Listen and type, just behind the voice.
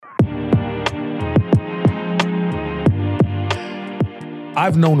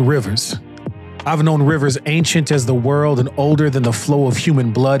I've known rivers. I've known rivers ancient as the world and older than the flow of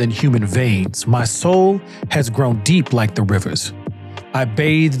human blood and human veins. My soul has grown deep like the rivers. I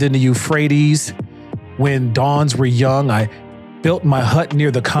bathed in the Euphrates when dawns were young. I built my hut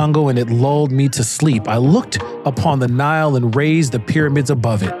near the Congo and it lulled me to sleep. I looked upon the Nile and raised the pyramids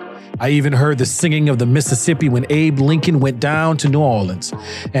above it. I even heard the singing of the Mississippi when Abe Lincoln went down to New Orleans,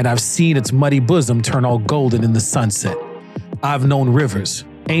 and I've seen its muddy bosom turn all golden in the sunset. I've known rivers,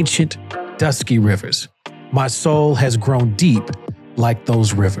 ancient, dusky rivers. My soul has grown deep like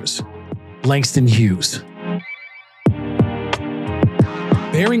those rivers. Langston Hughes.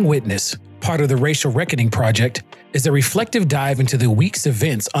 Bearing Witness, part of the Racial Reckoning Project, is a reflective dive into the week's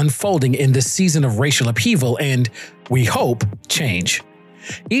events unfolding in this season of racial upheaval and, we hope, change.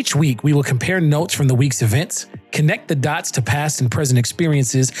 Each week, we will compare notes from the week's events, connect the dots to past and present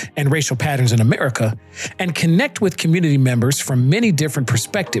experiences and racial patterns in America, and connect with community members from many different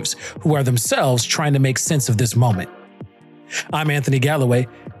perspectives who are themselves trying to make sense of this moment. I'm Anthony Galloway,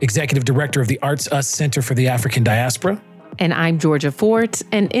 Executive Director of the Arts Us Center for the African Diaspora. And I'm Georgia Fort,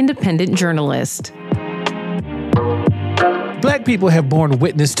 an independent journalist. Black people have borne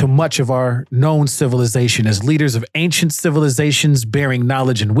witness to much of our known civilization as leaders of ancient civilizations bearing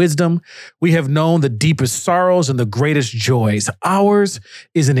knowledge and wisdom. We have known the deepest sorrows and the greatest joys. Ours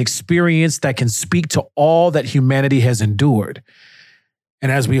is an experience that can speak to all that humanity has endured.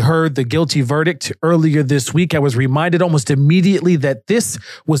 And as we heard the guilty verdict earlier this week, I was reminded almost immediately that this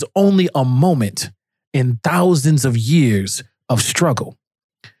was only a moment in thousands of years of struggle.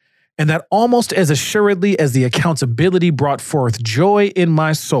 And that almost as assuredly as the accountability brought forth joy in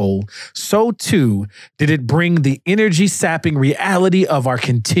my soul, so too did it bring the energy-sapping reality of our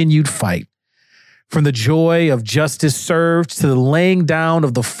continued fight. From the joy of justice served to the laying down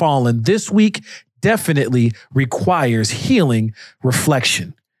of the fallen, this week definitely requires healing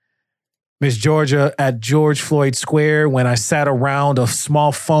reflection. Miss Georgia, at George Floyd Square, when I sat around a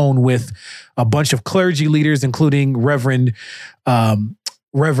small phone with a bunch of clergy leaders, including Reverend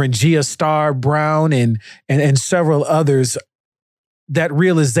Gia Starr Brown and several others, that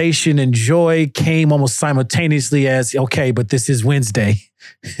realization and joy came almost simultaneously as, okay, but this is Wednesday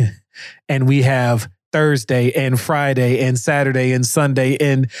and we have Thursday and Friday and Saturday and Sunday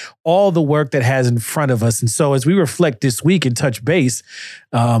and all the work that has in front of us. And so as we reflect this week and touch base,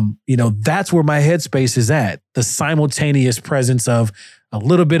 that's where my headspace is at, the simultaneous presence of a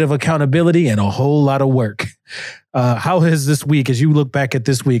little bit of accountability and a whole lot of work. How has this week, as you look back at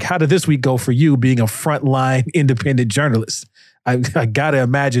this week, how did this week go for you being a frontline independent journalist? I got to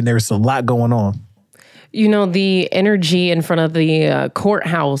imagine there's a lot going on. You know, the energy in front of the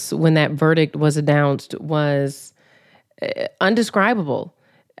courthouse when that verdict was announced was undescribable.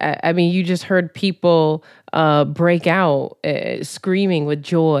 I mean, you just heard people break out screaming with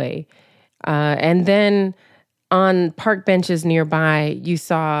joy. And then on park benches nearby, you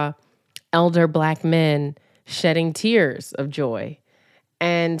saw elder Black men shedding tears of joy.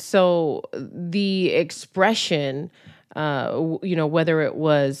 And so the expression, whether it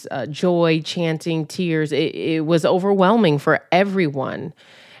was joy, chanting, tears, it was overwhelming for everyone.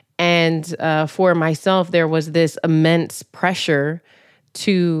 And for myself, there was this immense pressure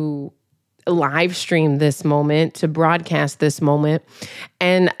to live stream this moment, to broadcast this moment.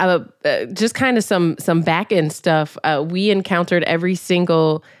 And just kind of some back end stuff. We encountered every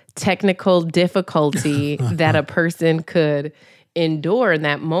single technical difficulty that a person could endure in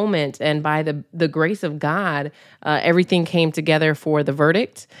that moment. And by the grace of God, everything came together for the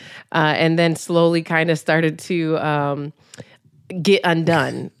verdict, and then slowly kind of started to get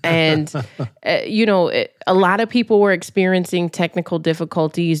undone. And, a lot of people were experiencing technical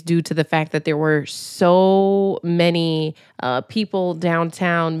difficulties due to the fact that there were so many people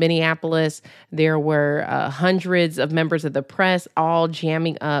downtown Minneapolis. There were hundreds of members of the press all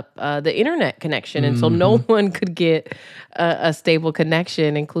jamming up the internet connection. And so no one could get a stable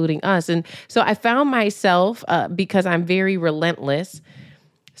connection, including us. And so I found myself, because I'm very relentless,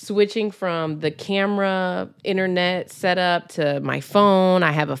 switching from the camera internet setup to my phone.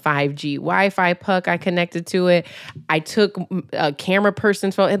 I have a 5G Wi-Fi puck I connected to it. I took a camera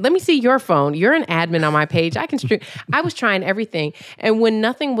person's phone. And let me see your phone. You're an admin on my page. I can stream. I was trying everything. And when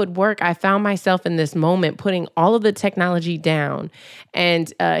nothing would work, I found myself in this moment putting all of the technology down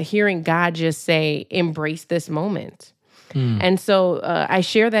and hearing God just say, embrace this moment. And so I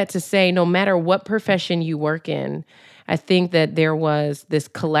share that to say, no matter what profession you work in, I think that there was this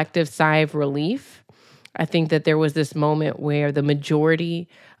collective sigh of relief. I think that there was this moment where the majority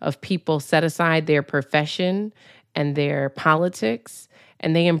of people set aside their profession and their politics,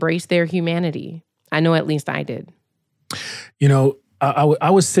 and they embraced their humanity. I know at least I did. You know, I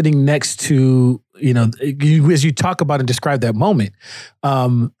was sitting next to, as you talk about and describe that moment,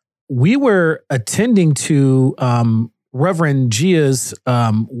 we were attending to Reverend Gia's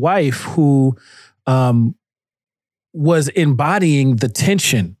wife, who was embodying the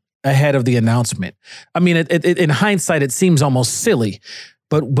tension ahead of the announcement. I mean, in hindsight, it seems almost silly,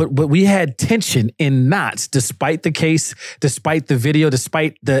 but we had tension in knots, despite the case, despite the video,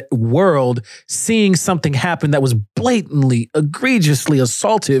 despite the world seeing something happen that was blatantly, egregiously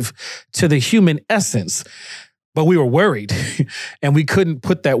assaultive to the human essence. But we were worried, and we couldn't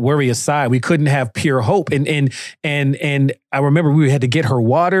put that worry aside. We couldn't have pure hope. And I remember we had to get her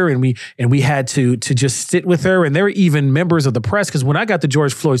water, and we had to just sit with her. And there were even members of the press, because when I got to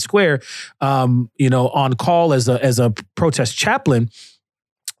George Floyd Square, on call as a protest chaplain,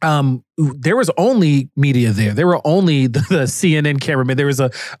 there was only media there. There were only the CNN cameraman. There was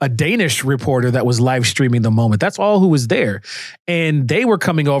a Danish reporter that was live streaming the moment. That's all who was there. And they were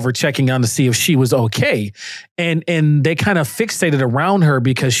coming over, checking on to see if she was okay. And they kind of fixated around her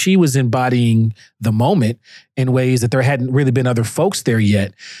because she was embodying the moment in ways that there hadn't really been other folks there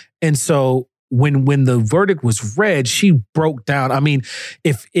yet. And so when the verdict was read, she broke down. I mean,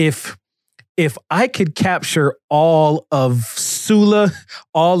 if I could capture all of Sula,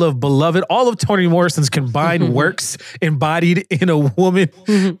 all of Beloved, all of Toni Morrison's combined works embodied in a woman,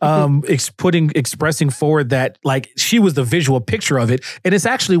 expressing forward that, like, she was the visual picture of it. And it's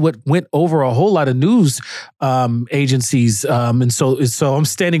actually what went over a whole lot of news agencies. And so I'm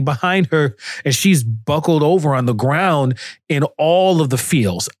standing behind her, and she's buckled over on the ground in all of the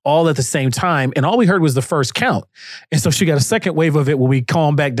feels, all at the same time. And all we heard was the first count. And so she got a second wave of it when we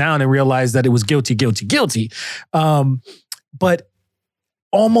calmed back down and realized that it was guilty, guilty, guilty. But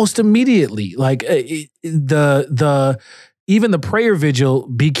almost immediately, like even the prayer vigil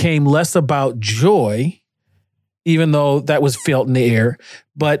became less about joy, even though that was felt in the air.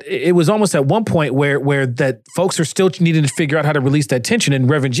 But it was almost at one point where that folks are still needing to figure out how to release that tension. And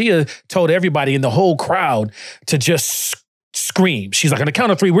Reverend Gia told everybody in the whole crowd to just scream. She's like, on the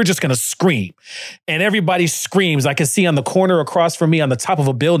count of three, we're just going to scream. And everybody screams. I can see on the corner across from me on the top of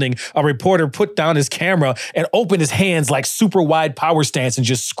a building, a reporter put down his camera and opened his hands like super wide power stance and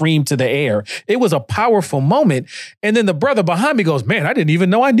just screamed to the air. It was a powerful moment. And then the brother behind me goes, man, I didn't even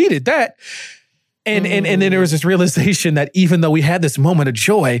know I needed that. And then there was this realization that even though we had this moment of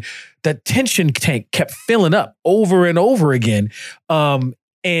joy, that tension tank kept filling up over and over again. And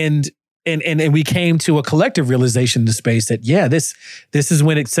we came to a collective realization in the space that, yeah, this is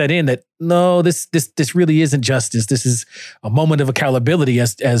when it set in that, no, this really isn't justice. This is a moment of accountability,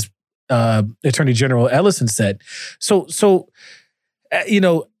 as Attorney General Ellison said. So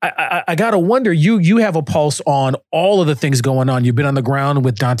I gotta wonder. You have a pulse on all of the things going on. You've been on the ground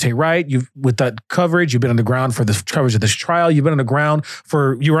with Daunte Wright. With that coverage. You've been on the ground for the coverage of this trial. You were on the ground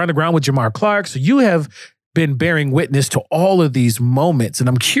with Jamar Clark. So you have been bearing witness to all of these moments. And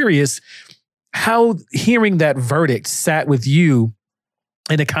I'm curious how hearing that verdict sat with you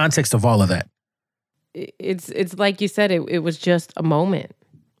in the context of all of that. It's like you said, it was just a moment.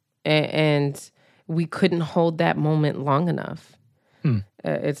 And we couldn't hold that moment long enough.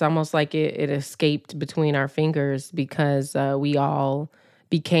 It's almost like it escaped between our fingers because we all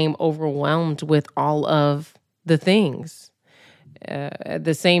became overwhelmed with all of the things.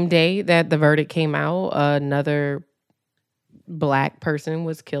 The same day that the verdict came out, another Black person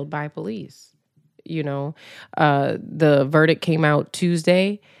was killed by police. The verdict came out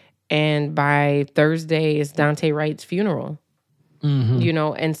Tuesday, and by Thursday is Daunte Wright's funeral.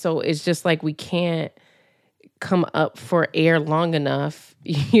 Mm-hmm. And so it's just like we can't come up for air long enough.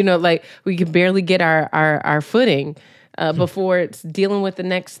 Like we can barely get our footing before it's dealing with the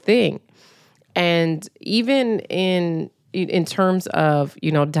next thing. And even in terms of,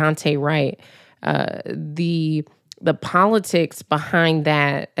 Daunte Wright, the politics behind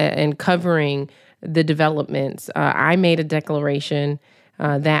that and covering the developments, I made a declaration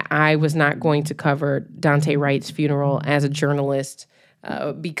that I was not going to cover Daunte Wright's funeral as a journalist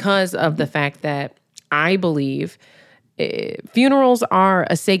because of the fact that I believe funerals are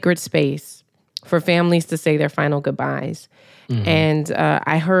a sacred space for families to say their final goodbyes. Mm-hmm. And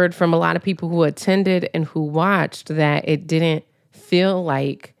I heard from a lot of people who attended and who watched that it didn't feel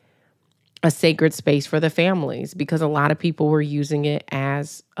like a sacred space for the families because a lot of people were using it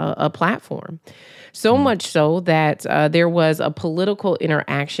as a platform. So much so that there was a political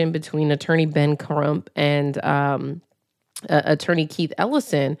interaction between Attorney Ben Crump and Attorney Keith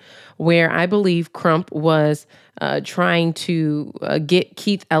Ellison, where I believe Crump was trying to get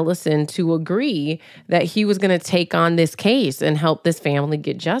Keith Ellison to agree that he was going to take on this case and help this family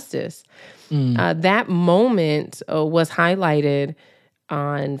get justice. That moment was highlighted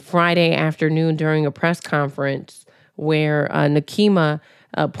on Friday afternoon during a press conference where Nekima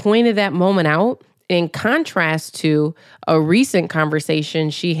pointed that moment out in contrast to a recent conversation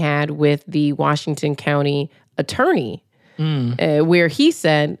she had with the Washington County attorney, where he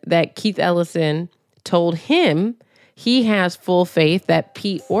said that Keith Ellison told him he has full faith that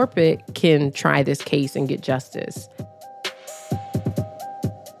Pete Orpik can try this case and get justice.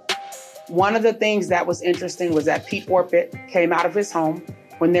 One of the things that was interesting was that Pete Orpik came out of his home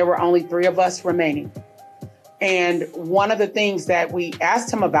when there were only 3 of us remaining. And one of the things that we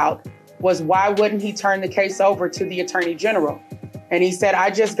asked him about was why wouldn't he turn the case over to the Attorney General? And he said, I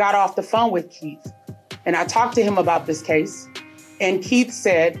just got off the phone with Keith and I talked to him about this case. And Keith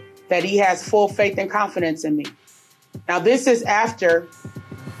said that he has full faith and confidence in me. Now, this is after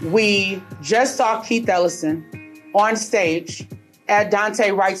we just saw Keith Ellison on stage at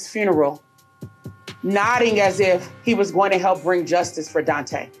Daunte Wright's funeral, nodding as if he was going to help bring justice for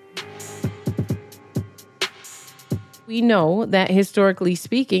Daunte. We know that historically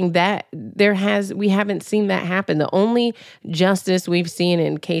speaking, that we haven't seen that happen. The only justice we've seen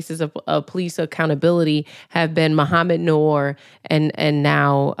in cases of police accountability have been Mohamed Noor and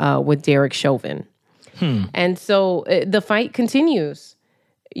now with Derek Chauvin. And so the fight continues.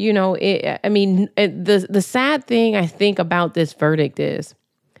 You know, the sad thing I think about this verdict is,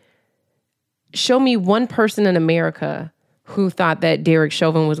 show me one person in America who thought that Derek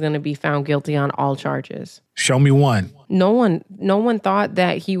Chauvin was going to be found guilty on all charges. Show me one. No one thought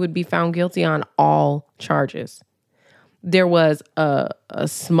that he would be found guilty on all charges. There was a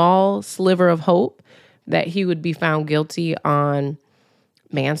small sliver of hope that he would be found guilty on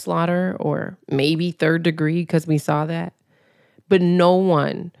manslaughter or maybe 3rd degree, because we saw that. But no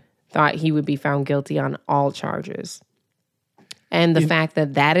one thought he would be found guilty on all charges. And the fact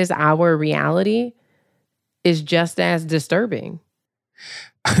that that is our reality is just as disturbing.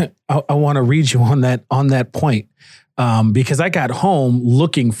 I want to read you on that point, because I got home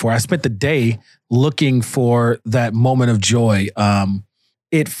I spent the day looking for that moment of joy.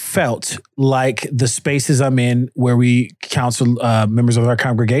 It felt like the spaces I'm in where we counsel members of our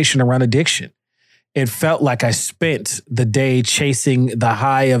congregation around addiction. It felt like I spent the day chasing the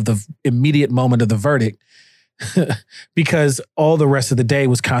high of the immediate moment of the verdict, because all the rest of the day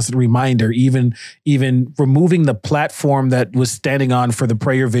was constant reminder, even removing the platform that was standing on for the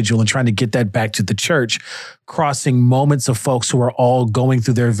prayer vigil and trying to get that back to the church, crossing moments of folks who are all going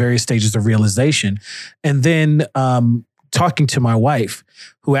through their various stages of realization. And then talking to my wife,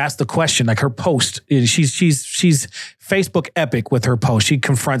 who asked the question, like her post, she's Facebook epic with her post. She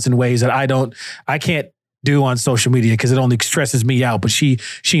confronts in ways that I can't do on social media because it only stresses me out, but she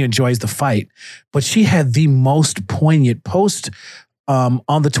enjoys the fight. But she had the most poignant post on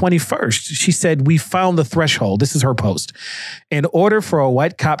the 21st. She said, "We found the threshold." This is her post. "In order for a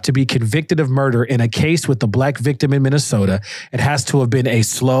white cop to be convicted of murder in a case with the black victim in Minnesota, it has to have been a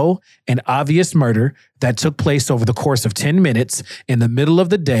slow and obvious murder that took place over the course of 10 minutes in the middle of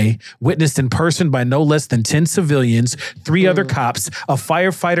the day, witnessed in person by no less than 10 civilians, 3 other cops, a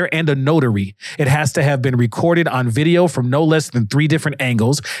firefighter, and a notary. It has to have been recorded on video from no less than 3 different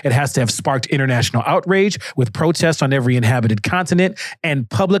angles. It has to have sparked international outrage with protests on every inhabited continent and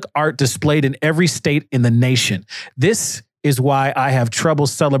public art displayed in every state in the nation. This is why I have trouble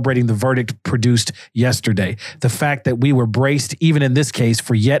celebrating the verdict produced yesterday. The fact that we were braced, even in this case,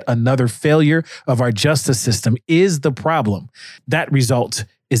 for yet another failure of our justice system is the problem. That result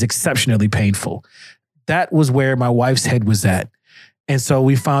is exceptionally painful." That was where my wife's head was at. And so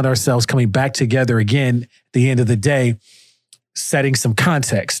we found ourselves coming back together again at the end of the day, setting some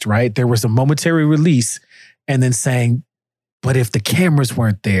context, right? There was a momentary release and then saying, but if the cameras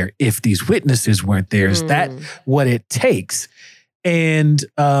weren't there, if these witnesses weren't there, is that what it takes? And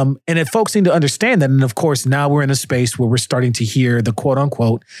if folks need to understand that, and of course, now we're in a space where we're starting to hear the quote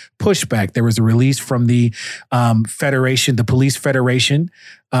unquote pushback. There was a release from the Federation, the Police Federation,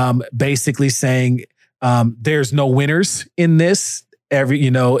 basically saying there's no winners in this. And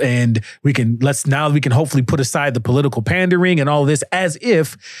we can hopefully put aside the political pandering and all of this, as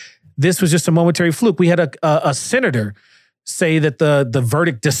if this was just a momentary fluke. We had a senator say that the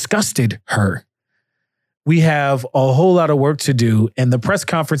verdict disgusted her. We have a whole lot of work to do. And the press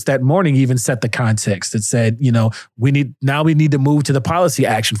conference that morning even set the context. It said, we need to move to the policy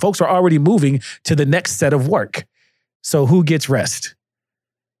action. Folks are already moving to the next set of work. So who gets rest?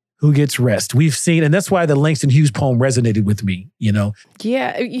 who gets rest. We've seen, and that's why the Langston Hughes poem resonated with me,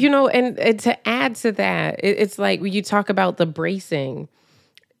 Yeah, and to add to that, it's like when you talk about the bracing,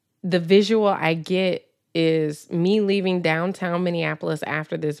 the visual I get is me leaving downtown Minneapolis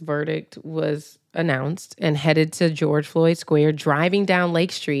after this verdict was announced and headed to George Floyd Square, driving down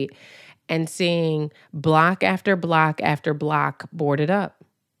Lake Street and seeing block after block after block boarded up.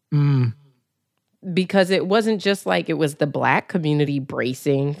 Because it wasn't just like it was the Black community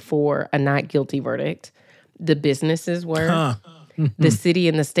bracing for a not guilty verdict. The businesses were, the city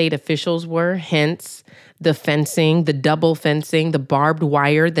and the state officials were, hence the fencing, the double fencing, the barbed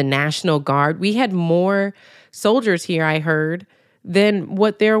wire, the National Guard. We had more soldiers here, I heard, than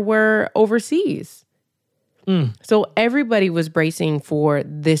what there were overseas. So everybody was bracing for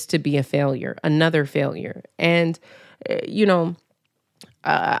this to be a failure, another failure. And,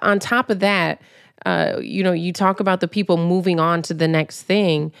 on top of that, you talk about the people moving on to the next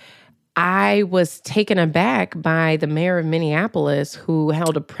thing. I was taken aback by the mayor of Minneapolis, who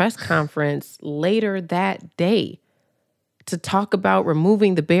held a press conference later that day to talk about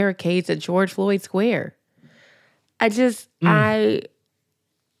removing the barricades at George Floyd Square. I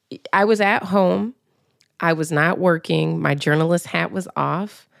was at home. I was not working. My journalist hat was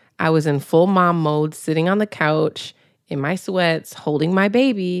off. I was in full mom mode, sitting on the couch in my sweats, holding my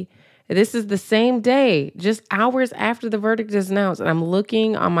baby. This is the same day, just hours after the verdict is announced. And I'm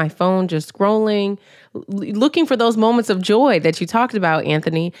looking on my phone, just scrolling, looking for those moments of joy that you talked about,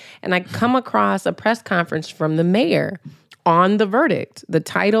 Anthony. And I come across a press conference from the mayor on the verdict. The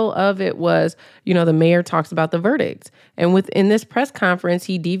title of it was, the mayor talks about the verdict. And within this press conference,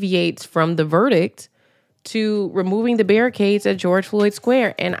 he deviates from the verdict to removing the barricades at George Floyd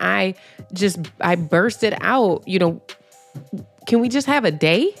Square. And I bursted out, can we just have a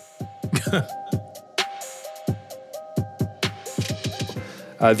day?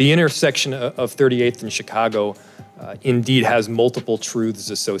 The intersection of 38th and Chicago indeed has multiple truths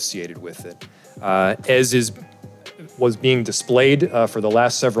associated with it. As was being displayed for the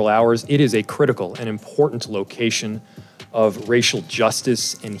last several hours, it is a critical and important location of racial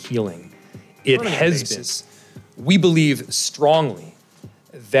justice and healing. It has been. We believe strongly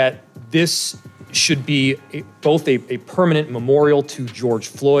that this should be both a permanent memorial to George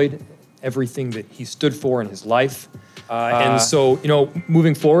Floyd, everything that he stood for in his life. And so,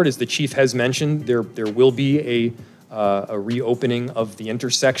 moving forward, as the chief has mentioned, there will be a reopening of the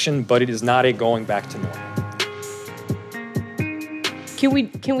intersection, but it is not a going back to normal.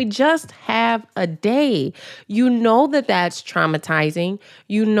 Can we just have a day? That's traumatizing.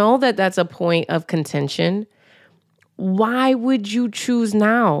 That's a point of contention. Why would you choose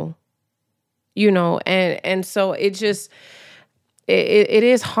now? And so it just, it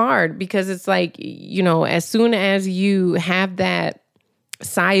is hard because it's like, as soon as you have that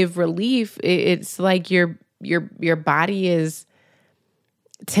sigh of relief, it's like your body is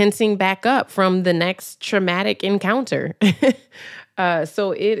tensing back up from the next traumatic encounter.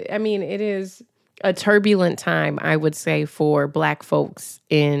 So it is a turbulent time, I would say, for Black folks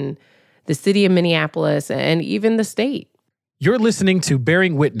in the city of Minneapolis and even the state. You're listening to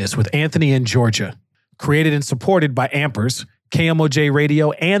Bearing Witness with Anthony in Georgia, created and supported by Ampers, KMOJ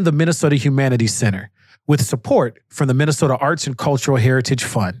Radio, and the Minnesota Humanities Center, with support from the Minnesota Arts and Cultural Heritage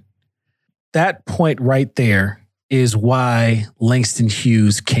Fund. That point right there is why Langston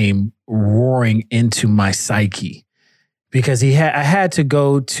Hughes came roaring into my psyche, because I had to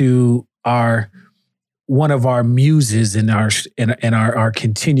go to one of our muses in our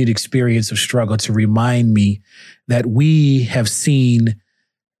continued experience of struggle to remind me that we have seen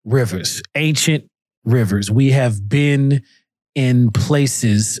rivers, ancient rivers. We have been in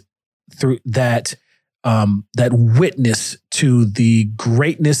places through that witness to the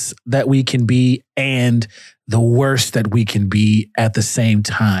greatness that we can be and the worst that we can be at the same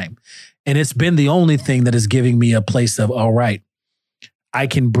time. And it's been the only thing that is giving me a place of, all right, I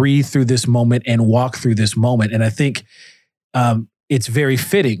can breathe through this moment and walk through this moment. And I think it's very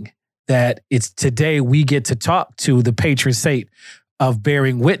fitting that it's today we get to talk to the patron saint of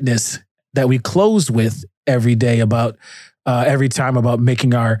bearing witness that we close with every day every time about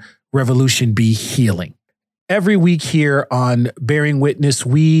making our revolution be healing. Every week here on Bearing Witness,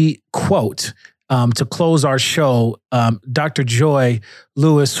 we quote to close our show, Dr. Joy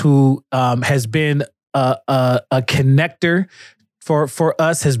Lewis, who has been a connector for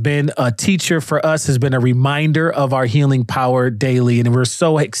us, has been a teacher for us, has been a reminder of our healing power daily. And we're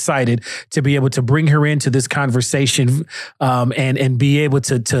so excited to be able to bring her into this conversation and be able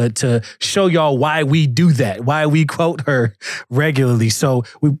to show y'all why we do that, why we quote her regularly. So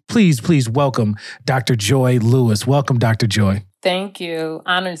we please welcome Dr. Joy Lewis. Welcome, Dr. Joy. Thank you.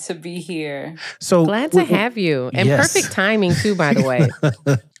 Honored to be here. So glad to have you. And perfect timing too, by the way.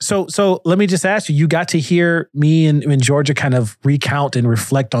 So let me just ask you, you got to hear me and Georgia kind of recount and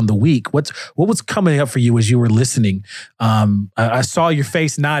reflect on the week. What was coming up for you as you were listening? I saw your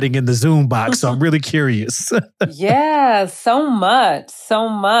face nodding in the Zoom box, so I'm really curious. Yeah, so much.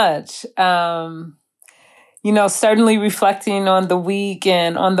 Certainly reflecting on the week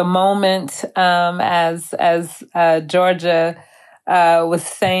and on the moment, as Georgia was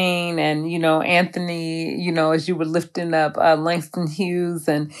saying, and, Anthony, as you were lifting up Langston Hughes,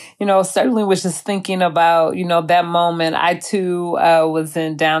 and, certainly was just thinking about, that moment. I too was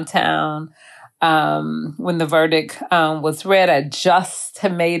in downtown when the verdict was read. I just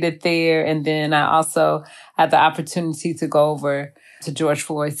had made it there. And then I also had the opportunity to go over to George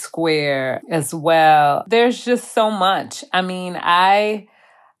Floyd Square as well. There's just so much. I mean, I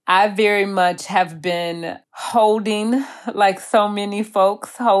very much have been holding, like so many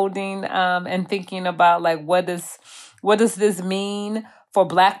folks, and thinking about, like, what does this mean for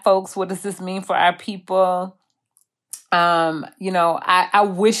Black folks? What does this mean for our people? I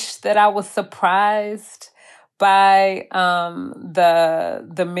wish that I was surprised by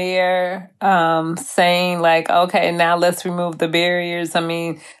the mayor saying, like, okay, now let's remove the barriers. I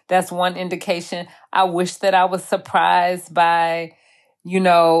mean, that's one indication. I wish that I was surprised by,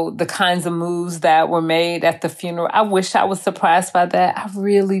 the kinds of moves that were made at the funeral. I wish I was surprised by that. I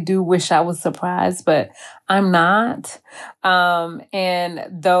really do wish I was surprised, but I'm not. And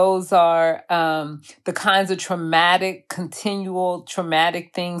those are the kinds of continual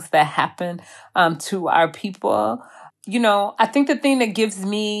traumatic things that happen to our people. I think the thing that gives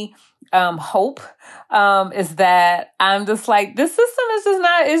me hope is that I'm just like, this system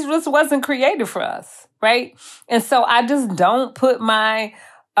it just wasn't created for us. Right. And so I just don't put my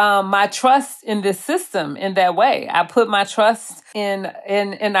trust in this system in that way. I put my trust in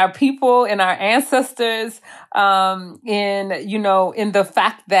our people, in our ancestors, in the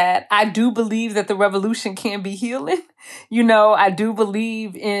fact that I do believe that the revolution can be healing. I do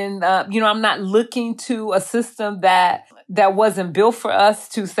believe in, I'm not looking to a system that wasn't built for us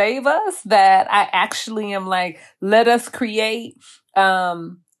to save us, that I actually am like, let us create,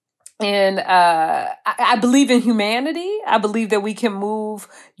 And I believe in humanity. I believe that we can move,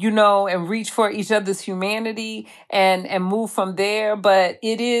 and reach for each other's humanity and move from there. But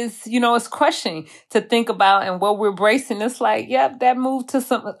it is, it's crushing to think about, and what we're bracing. It's like, yep, that moved to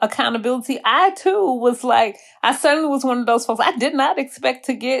some accountability. I too was like, I certainly was one of those folks. I did not expect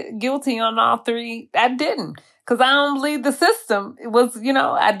to get guilty on all three. I didn't. Because I don't believe the system. It was,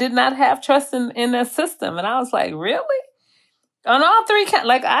 I did not have trust in the system. And I was like, really? On all three counts,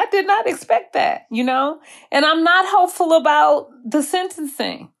 like, I did not expect that, And I'm not hopeful about the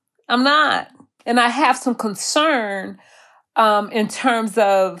sentencing. I'm not. And I have some concern in terms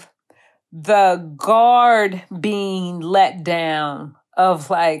of the guard being let down,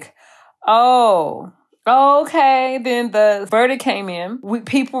 of like, okay, then the verdict came in.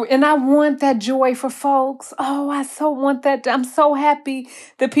 And I want that joy for folks. Oh, I so want that. I'm so happy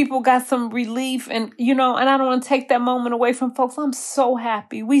that people got some relief, and, and I don't want to take that moment away from folks. I'm so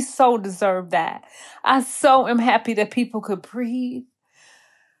happy. We so deserve that. I so am happy that people could breathe.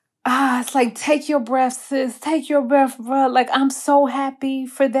 It's like, take your breath, sis. Take your breath, bro. Like, I'm so happy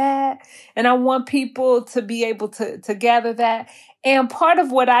for that. And I want people to be able to gather that. And part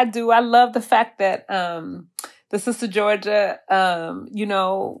of what I do, I love the fact that the Sister Georgia,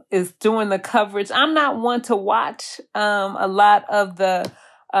 is doing the coverage. I'm not one to watch a lot of the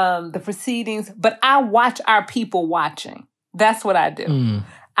proceedings, but I watch our people watching. That's what I do.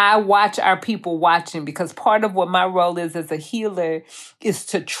 I watch our people watching, because part of what my role is as a healer is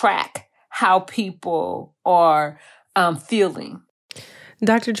to track how people are feeling.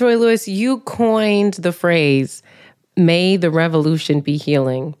 Dr. Joy Lewis, you coined the phrase, "May the revolution be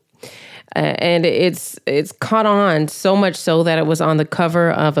healing." And it's caught on so much so that it was on the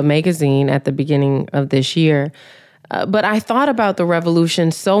cover of a magazine at the beginning of this year. But I thought about the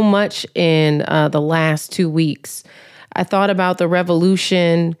revolution so much in the last 2 weeks. I thought about the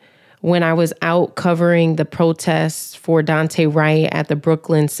revolution when I was out covering the protests for Daunte Wright at the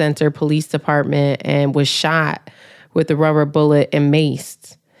Brooklyn Center Police Department and was shot with a rubber bullet and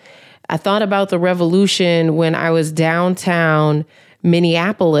maced. I thought about the revolution when I was downtown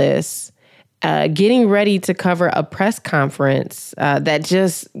Minneapolis getting ready to cover a press conference that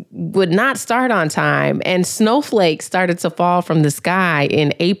just would not start on time, and snowflakes started to fall from the sky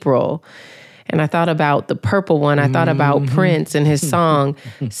in April. And I thought about the purple one. I thought about Prince and his song,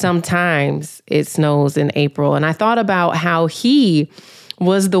 "Sometimes It Snows in April." And I thought about how he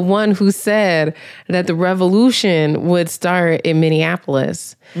was the one who said that the revolution would start in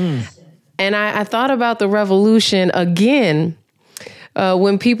Minneapolis. And I thought about the revolution again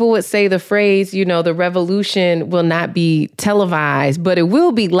when people would say the phrase, the revolution will not be televised, but it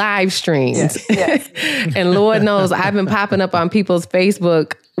will be live streamed. Yes. And Lord knows I've been popping up on people's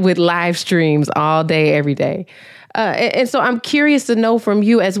Facebook with live streams all day, every day. And so I'm curious to know from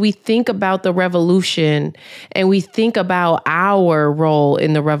you, as we think about the revolution and we think about our role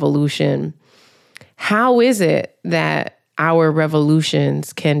in the revolution, how is it that our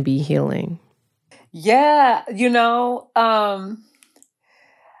revolutions can be healing? Yeah,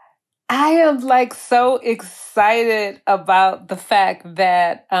 I am like so excited about the fact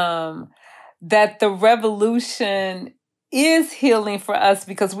that that the revolution is healing for us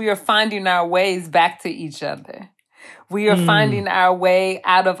because we are finding our ways back to each other. We are finding our way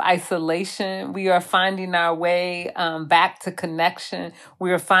out of isolation. We are finding our way back to connection.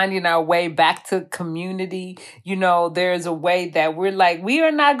 We are finding our way back to community. There's a way that we're like, we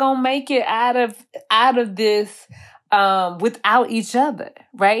are not going to make it out of this without each other,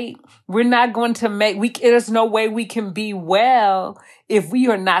 right? We're not going to there's no way we can be well if we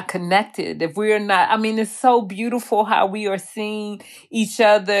are not connected, if we are not, it's so beautiful how we are seeing each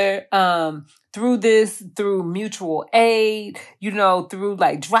other, through mutual aid, through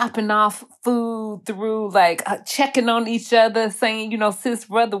like dropping off food, through like checking on each other, saying, sis,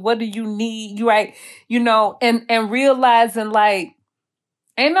 brother, what do you need? You right, and realizing like,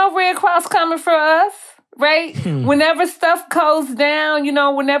 ain't no Red Cross coming for us. Right? Whenever stuff goes down,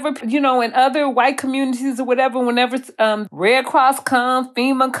 whenever, in other white communities or whatever, whenever Red Cross comes,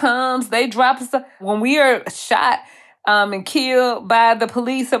 FEMA comes, they drop stuff. When we are shot and killed by the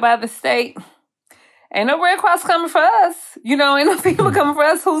police or by the state, ain't no Red Cross coming for us. Ain't no FEMA coming for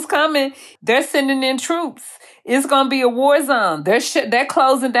us. Who's coming? They're sending in troops. It's going to be a war zone. They're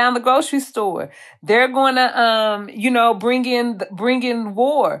closing down the grocery store. They're going to, bring in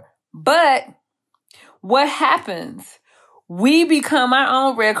war. But what happens? We become our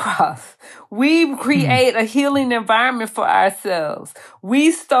own Red Cross. We create a healing environment for ourselves.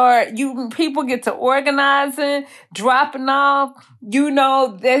 We start, people get to organizing, dropping off,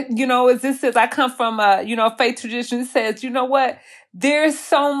 as this says, I come from a, faith tradition. It says, what? There's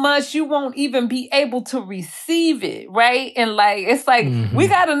so much you won't even be able to receive it, right? And like, it's like, we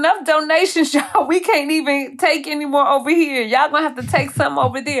got enough donations, y'all. We can't even take any more over here. Y'all gonna have to take some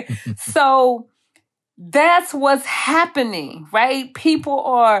over there. So, that's what's happening, right? People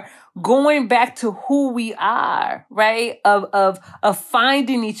are going back to who we are, right? Of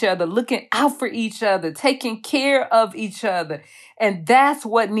finding each other, looking out for each other, taking care of each other. And that's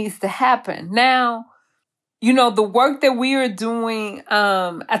what needs to happen. Now, the work that we are doing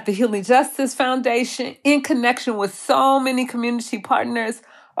at the Healing Justice Foundation in connection with so many community partners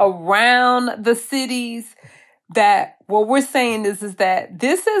around the cities, that what we're saying is that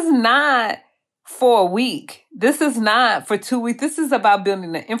this is not for a week. This is not for 2 weeks. This is about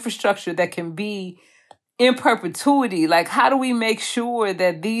building an infrastructure that can be in perpetuity. Like, how do we make sure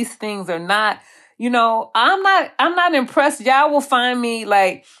that these things are not, I'm not impressed. Y'all will find me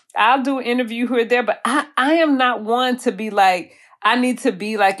like, I'll do an interview here or there, but I am not one to be like, I need to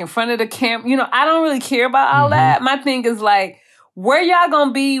be like in front of the camera. I don't really care about all that. My thing is like, where y'all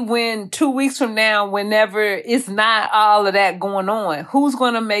gonna be when 2 weeks from now, whenever it's not all of that going on? Who's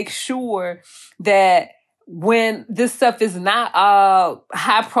gonna make sure that when this stuff is not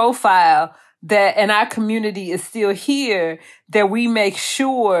high profile, that and our community is still here, that we make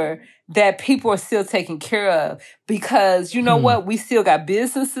sure that people are still taken care of? Because you know what? We still got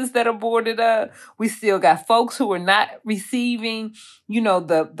businesses that are boarded up. We still got folks who are not receiving,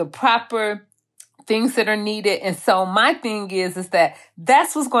 the proper things that are needed. And so my thing is that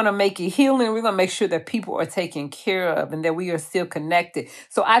that's what's going to make it healing. We're going to make sure that people are taken care of and that we are still connected.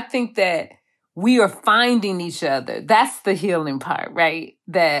 So I think that we are finding each other. That's the healing part, right?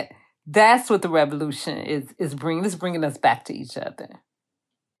 That's what the revolution is bringing. It's bringing us back to each other.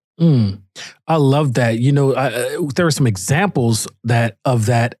 I love that. There are some examples of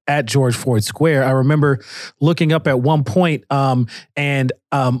that at George Floyd Square. I remember looking up at one point, and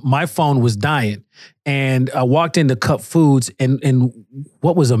my phone was dying, and I walked into Cup Foods, and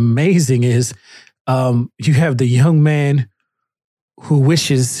what was amazing is you have the young man who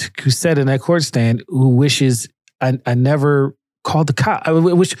said in that court stand, who wishes I never called the cop. I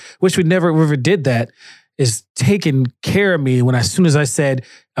wish we never ever did that. Is taking care of me when as soon as I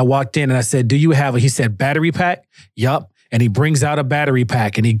walked in and I said, do you have he said, battery pack? Yup. and he brings out a battery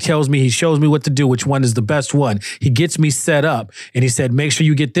pack and he shows me what to do, which one is the best one. He gets me set up and he said, make sure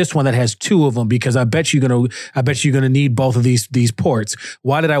you get this one that has 2 of them because I bet you're gonna need both of these ports.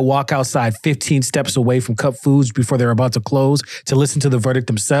 Why did I walk outside 15 steps away from Cup Foods before they're about to close to listen to the verdict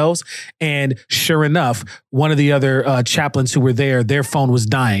themselves? And sure enough, one of the other chaplains who were there, their phone was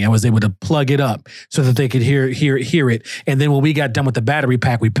dying. I was able to plug it up so that they could hear it. And then when we got done with the battery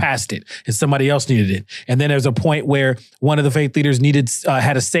pack, we passed it and somebody else needed it. And then there's a point where one of the faith leaders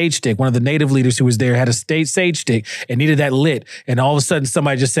had a sage stick. One of the native leaders who was there had a sage stick and needed that lit. And all of a sudden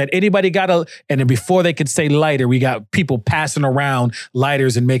somebody just said, anybody got a, and then before they could say lighter, we got people passing around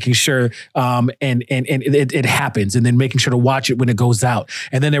lighters and making sure, and it happens. And then making sure to watch it when it goes out.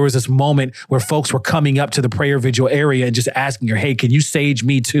 And then there was this moment where folks were coming up to the prayer vigil area and just asking her, hey, can you sage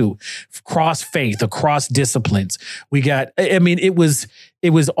me too? Cross faith, across disciplines.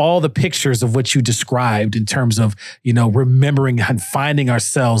 It was all the pictures of what you described in terms of, remembering and finding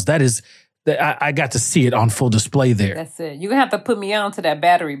ourselves. I got to see it on full display there. That's it. You're going to have to put me on to that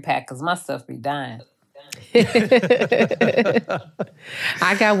battery pack because my stuff be dying.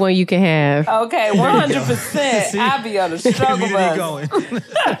 I got one you can have. Okay, 100%. I'll be on the struggle bus.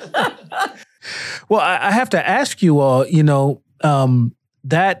 Well, I have to ask you all,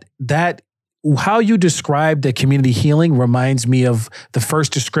 that how you describe the community healing reminds me of the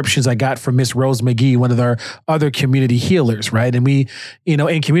first descriptions I got from Miss Rose McGee, one of our other community healers, right? And we,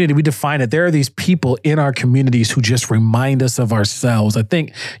 in community, we define that there are these people in our communities who just remind us of ourselves. I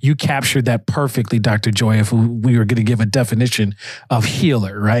think you captured that perfectly, Dr. Joy, if we were going to give a definition of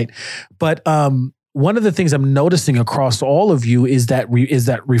healer, right? But one of the things I'm noticing across all of you is that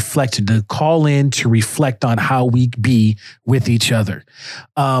reflection, to call in to reflect on how we be with each other.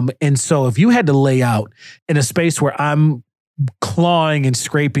 And so if you had to lay out in a space where I'm clawing and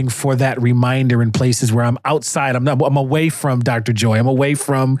scraping for that reminder in places where I'm outside, I'm away from Dr. Joy, I'm away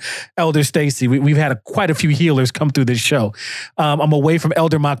from Elder Stacy. We've had quite a few healers come through this show. I'm away from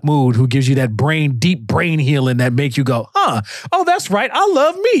Elder Mahmoud, who gives you that deep brain healing that make you go, oh, that's right, I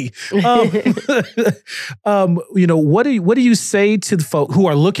love me. What do you say to the folk who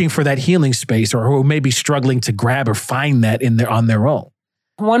are looking for that healing space or who may be struggling to grab or find that on their own?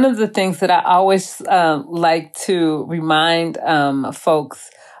 One of the things that I always like to remind folks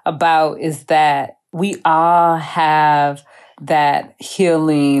about is that we all have that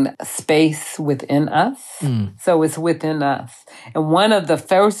healing space within us. So it's within us. And one of the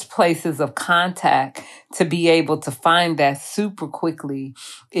first places of contact to be able to find that super quickly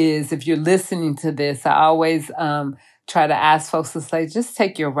is, if you're listening to this, I always try to ask folks to say, just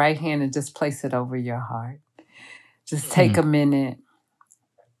take your right hand and just place it over your heart. Just take a minute.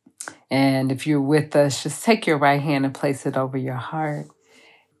 And if you're with us, just take your right hand and place it over your heart.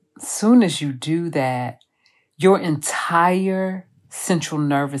 As soon as you do that, your entire central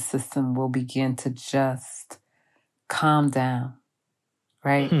nervous system will begin to just calm down,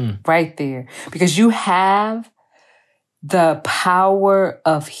 right? Right there. Because you have the power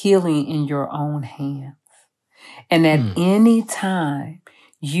of healing in your own hands. And at any time,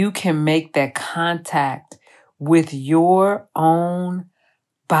 you can make that contact with your own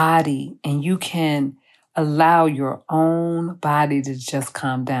body, and you can allow your own body to just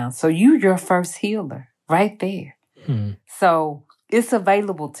calm down. So you're your first healer right there. So it's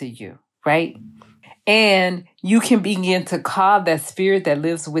available to you, right? And you can begin to call that spirit that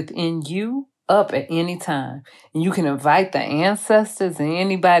lives within you up at any time. And you can invite the ancestors and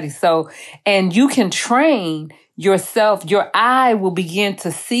anybody. And you can train yourself. Your eye will begin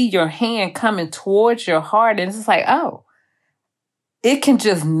to see your hand coming towards your heart. And it's just like, oh, it can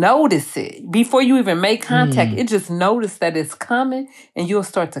just notice it. Before you even make contact, it just notice that it's coming and you'll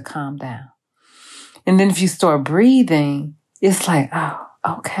start to calm down. And then if you start breathing, it's like, oh,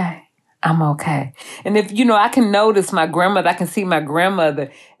 okay, I'm okay. And if, I can notice my grandmother, I can see my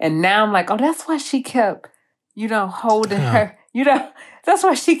grandmother, and now I'm like, oh, that's why she kept, holding her, that's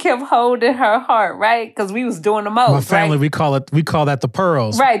why she kept holding her heart, right? Because we was doing the most. My family, right? we call that the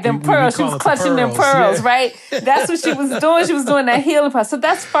pearls. Right, them pearls. She was clutching them pearls, right? That's what she was doing. She was doing that healing process. So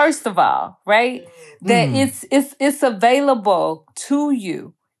that's first of all, right? That it's available to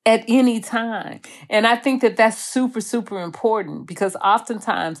you at any time. And I think that that's super, super important, because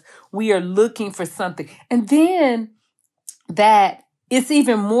oftentimes we are looking for something. And then that it's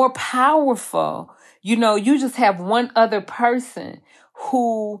even more powerful. You just have one other person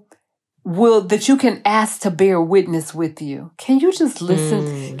that you can ask to bear witness with you. Can you just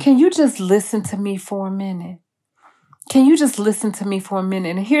listen? Can you just listen to me for a minute? Can you just listen to me for a minute?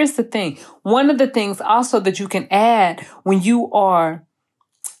 And here's the thing. One of the things also that you can add when you are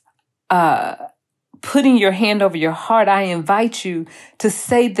putting your hand over your heart, I invite you to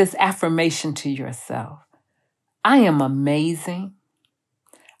say this affirmation to yourself. I am amazing.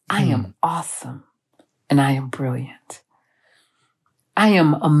 I am awesome. And I am brilliant. I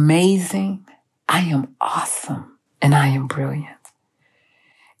am amazing. I am awesome. And I am brilliant.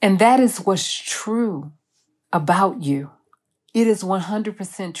 And that is what's true about you. It is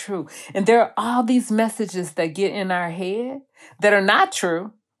 100% true. And there are all these messages that get in our head that are not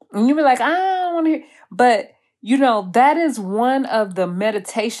true. And you be like, I don't want to hear. But, that is one of the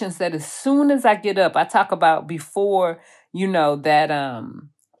meditations that as soon as I get up, I talk about before, that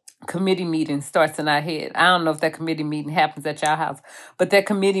committee meeting starts in our head. I don't know if that committee meeting happens at your house, but that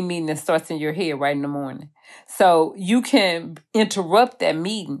committee meeting that starts in your head right in the morning. So you can interrupt that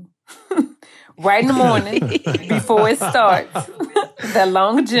meeting right in the morning before it starts, that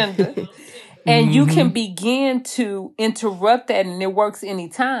long agenda. And you can begin to interrupt that, and it works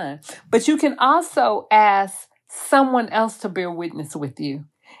anytime. But you can also ask someone else to bear witness with you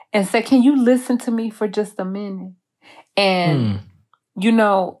and say, can you listen to me for just a minute? And,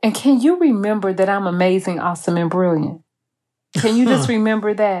 and can you remember that I'm amazing, awesome, and brilliant? Can you just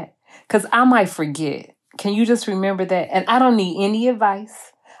remember that? Because I might forget. Can you just remember that? And I don't need any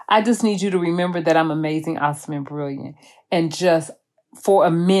advice. I just need you to remember that I'm amazing, awesome, and brilliant. And just for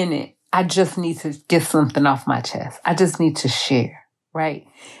a minute, I just need to get something off my chest. I just need to share, right?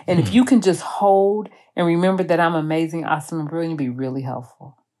 And if you can just hold and remember that I'm amazing, awesome, and brilliant, it'd be really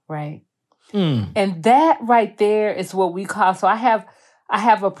helpful, right? And that right there is what we call, so I have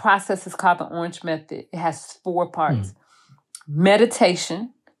a process, it's called the Orange Method. It has 4 parts.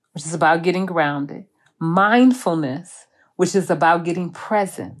 Meditation, which is about getting grounded. Mindfulness, which is about getting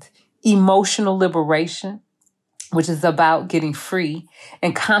present. Emotional liberation, which is about getting free,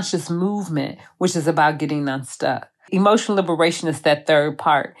 and conscious movement, which is about getting unstuck. Emotional liberation is that 3rd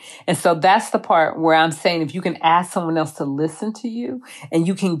part. And so that's the part where I'm saying if you can ask someone else to listen to you and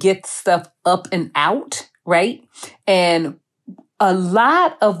you can get stuff up and out, right? And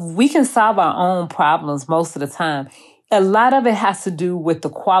we can solve our own problems most of the time. A lot of it has to do with the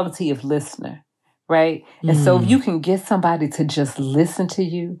quality of listener. Right? And so if you can get somebody to just listen to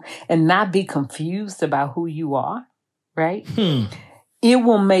you and not be confused about who you are, right? It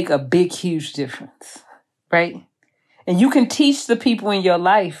will make a big, huge difference, right? And you can teach the people in your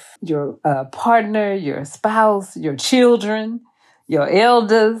life, your partner, your spouse, your children, your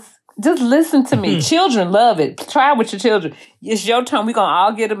elders. Just listen to me. Children love it. Try it with your children. It's your turn. We're going to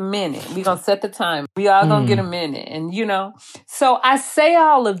all get a minute. We're going to set the time. We all going to get a minute. And, so I say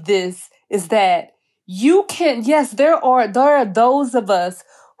all of this is that you can, yes, there are those of us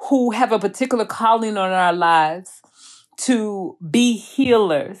who have a particular calling on our lives to be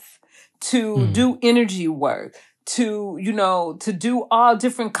healers, to do energy work, to do all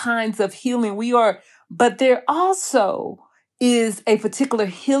different kinds of healing. But there also is a particular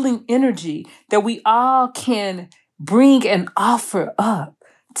healing energy that we all can bring and offer up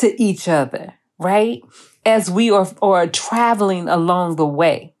to each other, right? As we are traveling along the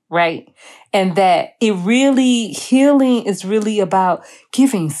way. Right? And that healing is really about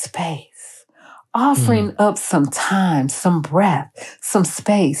giving space, offering up some time, some breath, some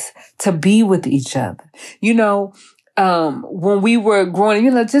space to be with each other. When we were growing,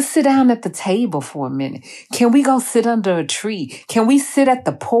 just sit down at the table for a minute. Can we go sit under a tree? Can we sit at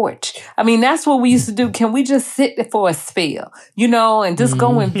the porch? I mean, that's what we used to do. Can we just sit for a spell, and just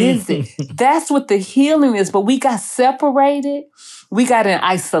go and visit? That's what the healing is. But we got separated. We got in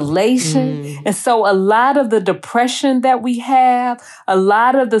isolation. And so a lot of the depression that we have, a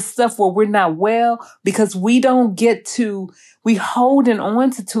lot of the stuff where we're not well, because we holding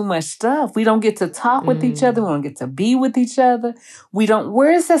on to too much stuff. We don't get to talk with each other. We don't get to be with each other.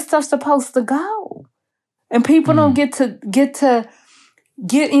 Where is that stuff supposed to go? And people don't get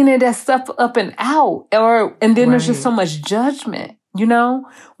any of that stuff up and out. And then there's just so much judgment,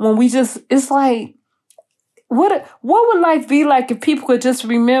 when it's like, what would life be like if people could just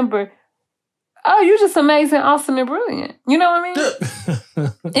remember, oh, you're just amazing, awesome, and brilliant. You know what I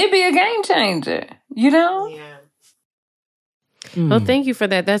mean? It'd be a game changer, Yeah. Well, thank you for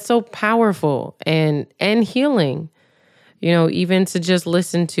that. That's so powerful and healing, even to just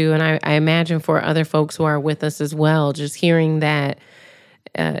listen to. And I imagine for other folks who are with us as well, just hearing that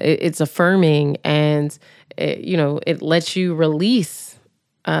it's affirming and, it lets you release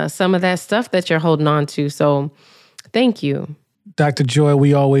some of that stuff that you're holding on to. So thank you. Dr. Joy,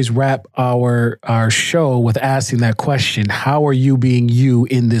 we always wrap our show with asking that question, how are you being you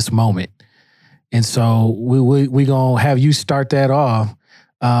in this moment? And so we going to have you start that off.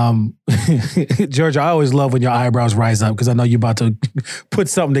 George, I always love when your eyebrows rise up because I know you're about to put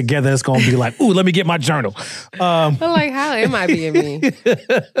something together that's going to be like, ooh, let me get my journal. But like, how am I being me?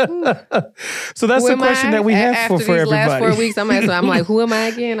 So that's the question that we have for everybody. Last 4 weeks, I'm like, who am I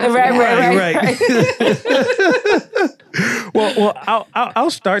again? Right. Well,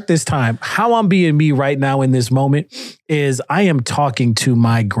 I'll start this time. How I'm being me right now in this moment is I am talking to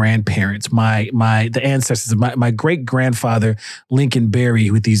my grandparents, the ancestors, my great grandfather Lincoln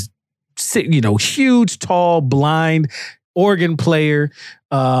Berry, with these, huge, tall, blind organ player.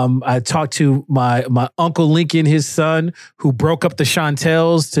 I talked to my Uncle Lincoln, his son, who broke up the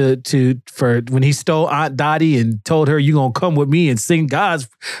Chantels for when he stole Aunt Dottie and told her, "You gonna come with me and sing God's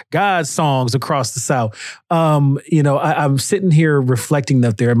songs across the South." I'm sitting here reflecting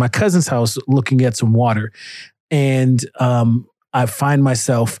up there at my cousin's house, looking at some water, and I find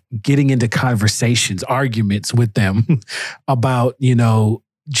myself getting into conversations, arguments with them about,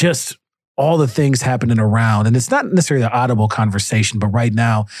 just all the things happening around. And it's not necessarily an audible conversation, but right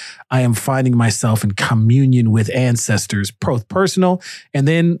now I am finding myself in communion with ancestors, both personal and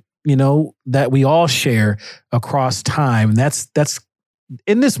then, that we all share across time. And that's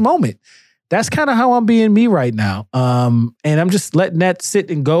in this moment. That's kind of how I'm being me right now. And I'm just letting that sit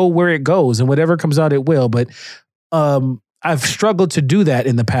and go where it goes, and whatever comes out, it will. But I've struggled to do that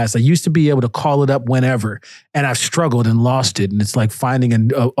in the past. I used to be able to call it up whenever, and I've struggled and lost it. And it's like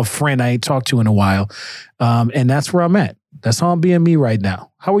finding a friend I ain't talked to in a while. And that's where I'm at. That's how I'm being me right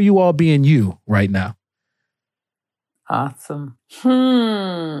now. How are you all being you right now? Awesome. How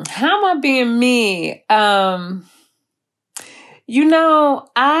am I being me?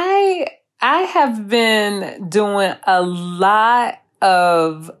 I have been doing a lot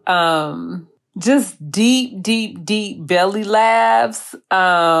of just deep belly laughs.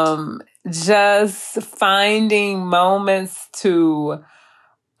 Just finding moments to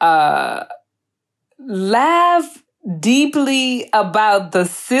laugh deeply about the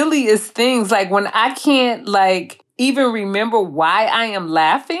silliest things. Like when I can't even remember why I am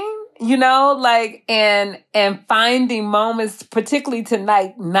laughing, and finding moments, particularly to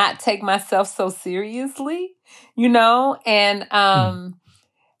not take myself so seriously,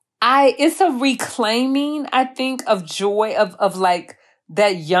 and it's a reclaiming, I think, of joy of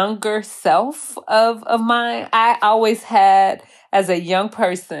that younger self of mine. I always had, as a young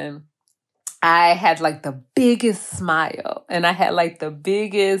person, I had the biggest smile, and I had the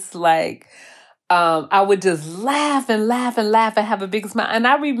biggest, I would just laugh and laugh and laugh and have a big smile. And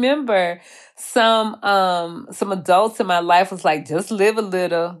I remember some adults in my life was like, just live a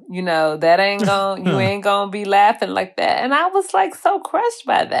little, that ain't you ain't gonna be laughing like that. And I was so crushed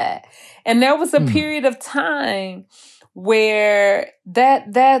by that. And there was a period of time where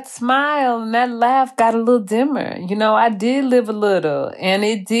that smile and that laugh got a little dimmer. I did live a little, and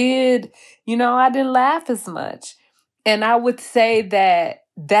it did, I didn't laugh as much. And I would say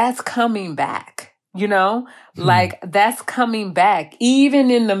that's coming back, that's coming back, even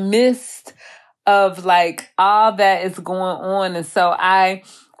in the midst of all that is going on. And so I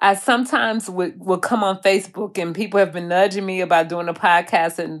sometimes would come on Facebook, and people have been nudging me about doing a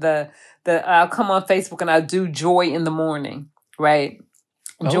podcast, and I'll come on Facebook and I'll do Joy in the Morning, right?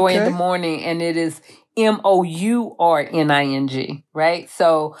 Okay. Joy in the Morning. And it is MOURNING, right?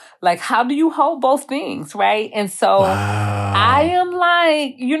 So how do you hold both things, right? And so I am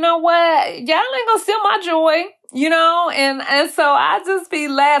you know what? Y'all ain't gonna steal my joy, and so I just be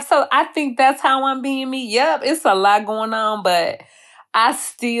laugh. So I think that's how I'm being me. Yep, it's a lot going on, but I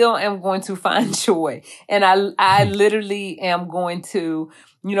still am going to find joy. And I literally am going to,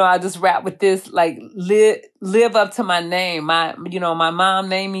 I just rap with this, live up to my name. My mom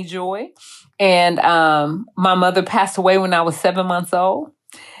named me Joy. And my mother passed away when I was 7 months old.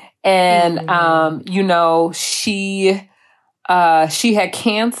 And, she had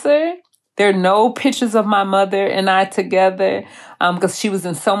cancer. There are no pictures of my mother and I together because she was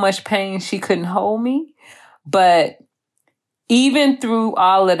in so much pain, she couldn't hold me. But even through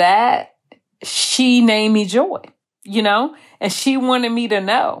all of that, she named me Joy, and she wanted me to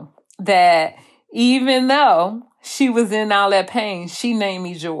know that even though she was in all that pain, she named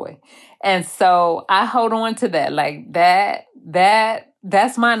me Joy. And so I hold on to that,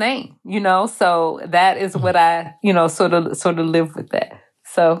 that's my name, so that is what I, sort of live with that.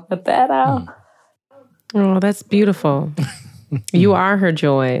 So with that, Oh, that's beautiful. You are her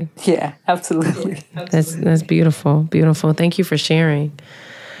joy. Yeah, absolutely. That's beautiful. Beautiful. Thank you for sharing.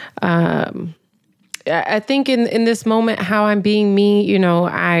 I think in this moment, how I'm being me,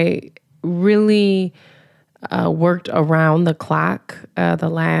 I really worked around the clock the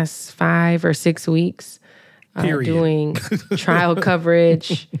last 5 or 6 weeks. doing trial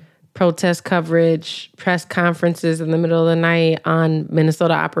coverage, protest coverage, press conferences in the middle of the night on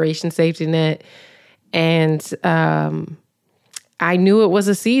Minnesota Operation Safety Net. And I knew it was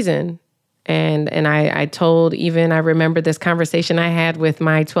a season. And I remember this conversation I had with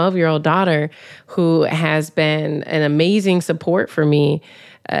my 12-year-old daughter, who has been an amazing support for me,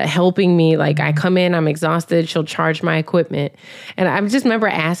 helping me. Like, I come in, I'm exhausted, she'll charge my equipment. And I just remember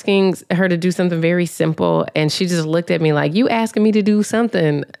asking her to do something very simple. And she just looked at me like, you asking me to do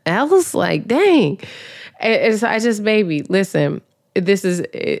something else? Like, dang. And so I just, baby, listen,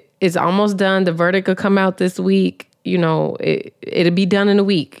 it's almost done. The verdict will come out this week. You know, it'll be done in a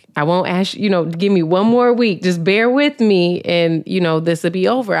week. I won't ask, give me one more week. Just bear with me and, this will be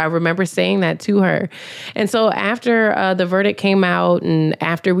over. I remember saying that to her. And so after the verdict came out and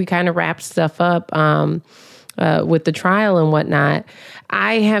after we kind of wrapped stuff up with the trial and whatnot,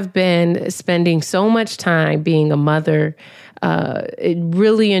 I have been spending so much time being a mother,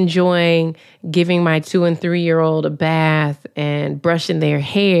 really enjoying giving my 2- and 3-year-old a bath and brushing their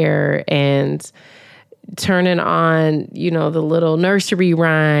hair and turning on, the little nursery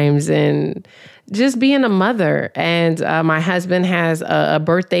rhymes and just being a mother. And my husband has a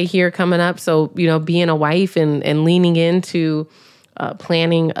birthday here coming up. So, being a wife and leaning into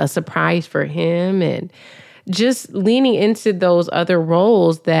planning a surprise for him and just leaning into those other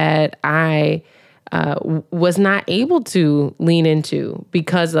roles that I was not able to lean into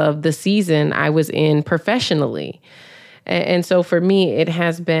because of the season I was in professionally. And so for me, it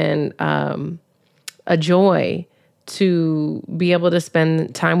has been a joy to be able to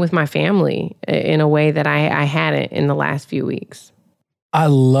spend time with my family in a way that I hadn't in the last few weeks. I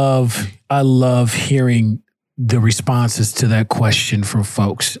love hearing the responses to that question from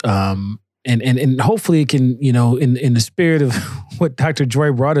folks. And hopefully it can, in the spirit of what Dr.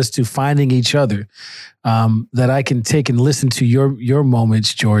 Joy brought us to, finding each other, that I can take and listen to your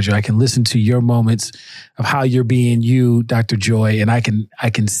moments, Georgia. I can listen to your moments of how you're being you, Dr. Joy, and I can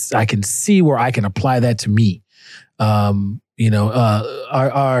see where I can apply that to me. Our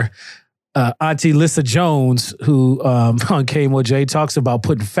Auntie Lissa Jones, who on KMOJ talks about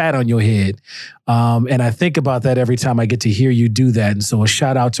putting fat on your head. And I think about that every time I get to hear you do that. And so a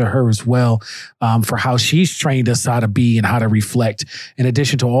shout out to her as well for how she's trained us how to be and how to reflect, in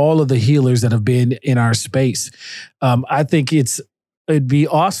addition to all of the healers that have been in our space. I think it'd be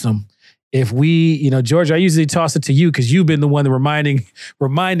awesome if we, George, I usually toss it to you because you've been the one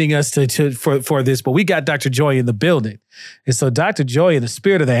reminding us for this, but we got Dr. Joy in the building. And so Dr. Joy, in the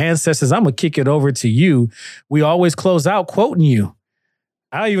spirit of the ancestors, I'm going to kick it over to you. We always close out quoting you.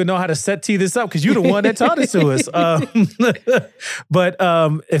 I don't even know how to tee this up because you're the one that taught it to us. But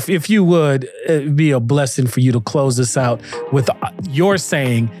if you would, it'd be a blessing for you to close this out with your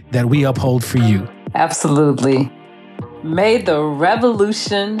saying that we uphold for you. Absolutely. May the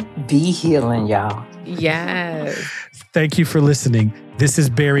revolution be healing, y'all. Yes. Thank you for listening. This is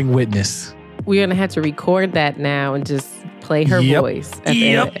Bearing Witness. We're going to have to record that now and just play her voice. At the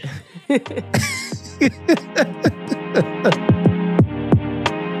end.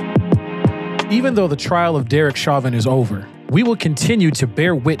 Even though the trial of Derek Chauvin is over, we will continue to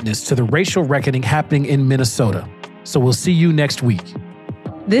bear witness to the racial reckoning happening in Minnesota. So we'll see you next week.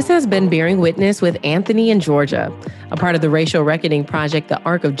 This has been Bearing Witness with Anthony and Georgia, a part of the Racial Reckoning Project, The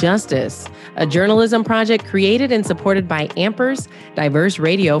Arc of Justice, a journalism project created and supported by Ampers, Diverse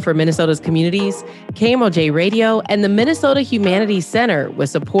Radio for Minnesota's Communities, KMOJ Radio, and the Minnesota Humanities Center with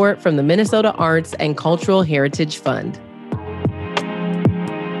support from the Minnesota Arts and Cultural Heritage Fund.